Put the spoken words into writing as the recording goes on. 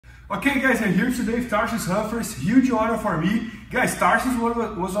Okay guys, I'm here today with Tarsis Humphreys. Huge honor for me. Guys, Tarsis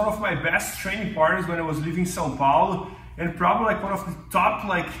was one of my best training partners when I was living in Sao Paulo, and probably like one of the top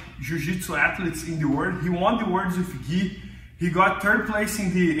Jiu-Jitsu athletes in the world. He won the Worlds with Gi. He got third place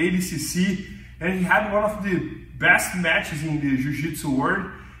in the ADCC, and he had one of the best matches in the Jiu-Jitsu world.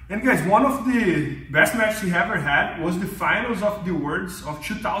 And guys, one of the best matches he ever had was the finals of the Worlds of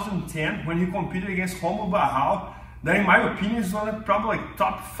 2010 when he competed against Romulo Barral. That, in my opinion, is one of probably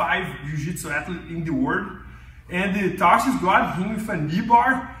top 5 Jiu-Jitsu athletes in the world. And Tarsis got him with a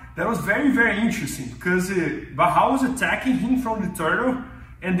Kneebar. That was very, very interesting because Barral was attacking him from the turtle,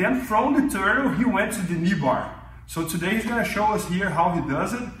 and then from the turtle he went to the Kneebar. So today he's going to show us here how he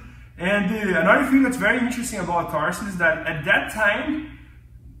does it. And another thing that's very interesting about Tarsis is that at that time,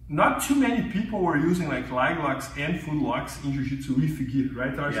 not too many people were using leg locks and foot locks in Jiu-Jitsu with Gi,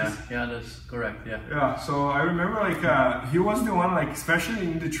 right, Tarsis? Yeah, that's correct, yeah. Yeah, so I remember he was the one, especially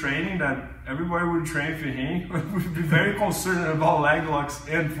in the training, that everybody would train for him, would be very concerned about leg locks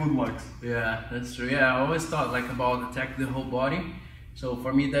and foot locks. Yeah, that's true. Yeah, I always thought about attack the whole body. So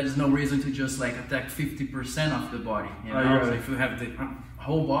for me, there's no reason to just attack 50% of the body. You know, so if you have the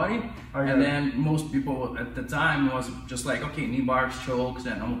whole body, and then most people at the time was just okay, knee bars, chokes,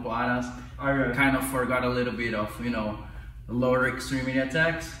 and omoplatas. Kind of forgot a little bit of lower extremity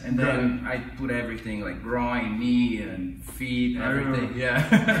attacks, and then I put everything like groin, knee, and feet, everything.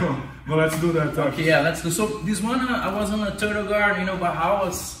 Yeah. Cool. Well, let's do that. Okay, yeah, let's do. So this one, I was on a turtle guard, but I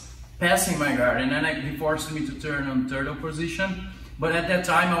was passing my guard, and then he forced me to turn on turtle position. But at that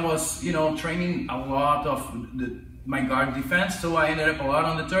time, I was, training a lot of my guard defense, so I ended up a lot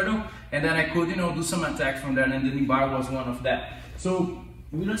on the turtle, and then I could, do some attacks from there, and the Kneebar was one of that. So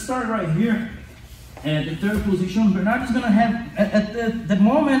we're gonna start right here, at the third position. Bernardo's gonna have, at the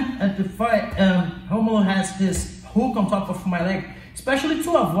moment, at the fight, Romulo has this hook on top of my leg, especially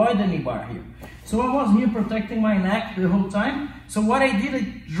to avoid the Kneebar here. So I was here protecting my neck the whole time. So what I did, I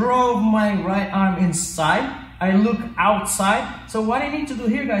drove my right arm inside. I look outside. So what I need to do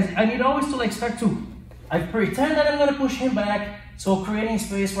here, guys, I need always to start to, I pretend that I'm gonna push him back, so creating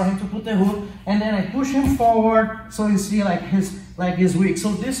space for him to put the hook, and then I push him forward, so you see his leg is weak.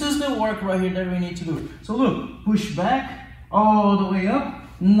 So this is the work right here that we need to do. So look, push back all the way up.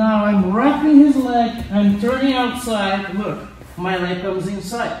 Now I'm wrapping his leg, I'm turning outside. Look, my leg comes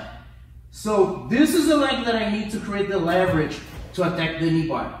inside. So this is the leg that I need to create the leverage to attack the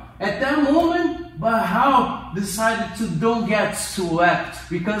Kneebar. At that moment, Barral decided to don't get swept,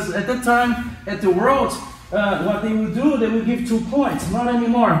 because at the time, at the Worlds, what they would do, they would give 2 points, not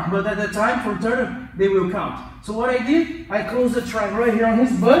anymore, but at the time for turtle, they will count. So what I did, I closed the triangle right here on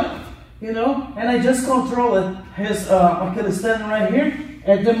his butt, and I just controlled his Achilles tendon right here.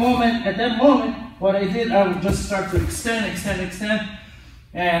 At that moment, what I did, I would just start to extend,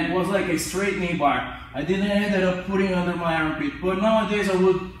 and it was like a straight Kneebar. I didn't end up putting under my armpit, but nowadays I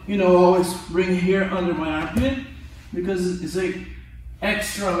would, always bring here under my armpit, because it's a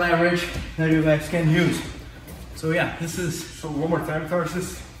extra leverage that you guys can use. So yeah, this is... So one more time,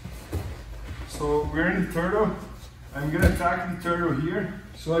 Tarsis. So we're in the turtle. I'm gonna attack the turtle here.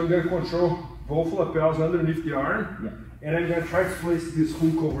 So I'm gonna control both lapels underneath the arm. Yeah. And I'm gonna try to place this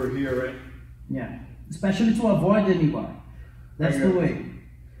hook over here, right? Yeah, especially to avoid the Kneebar. That's the way.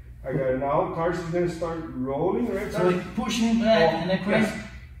 I got it now. Tarsis is going to start rolling, right? So pushing back and then press.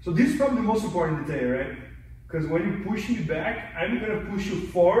 So this is probably the most important detail, right? Because when you push me back, I'm going to push you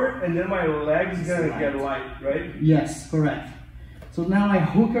forward, and then my leg is going to get light, right? Yes, correct. So now I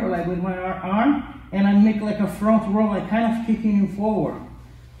hook her with my arm, and I make a front roll, kind of kicking you forward.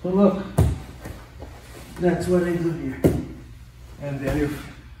 So look, that's what I do here. And then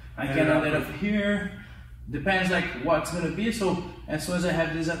I can end it up here. Depends what's gonna be. So as soon as I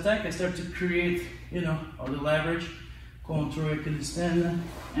have this attack, I start to create, all the leverage, control Achilles tendon,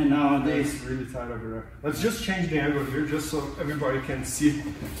 and nowadays it's really tight over there. Let's just change the angle here, just so everybody can see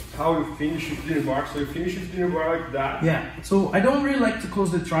how you finish with the bar. So you finish with the bar like that. Yeah. So I don't really like to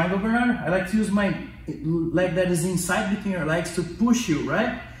close the triangle, Bernardo. I like to use my leg that is inside between your legs to push you,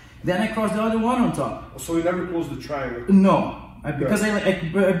 right? Then I cross the other one on top. So you never close the triangle? No, because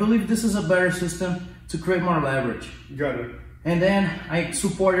I believe this is a better system to create more leverage. Got it. And then I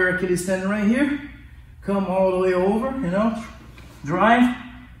support your Achilles tendon right here, come all the way over, drive,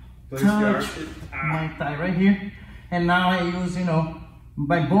 touch my thigh right here, and now I use,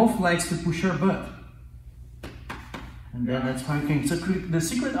 by both legs to push your butt. And then that's how you can. So the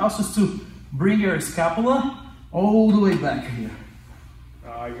secret also is to bring your scapula all the way back here.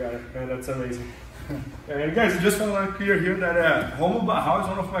 I got it, man, that's amazing. And guys, I just want to clear here that Romulo Barral is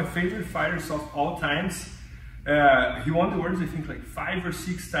one of my favorite fighters of all times. He won the Worlds, I think, like 5 or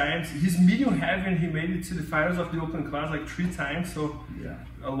 6 times. He's medium heavy and he made it to the finals of the open class like 3 times. So yeah,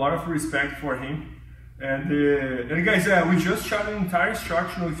 a lot of respect for him. And guys, we just shot an entire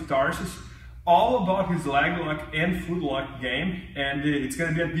instruction with Tarsis, all about his leg lock and foot lock game. And it's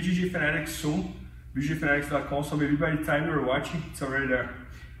gonna be at BJJ Fanatics soon, bjjfanatics.com. So maybe by the time you're watching, it's already there.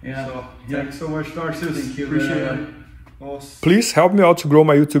 Yeah. So thanks so much, Tarsis. Thank you. Appreciate it. Please help me out to grow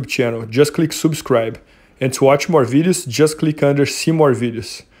my YouTube channel. Just click subscribe. And to watch more videos, just click under see more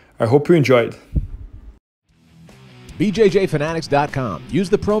videos. I hope you enjoyed. BJJFanatics.com. Use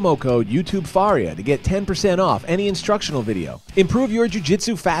the promo code YouTubeFaria to get 10% off any instructional video. Improve your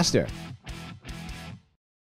jiu-jitsu faster.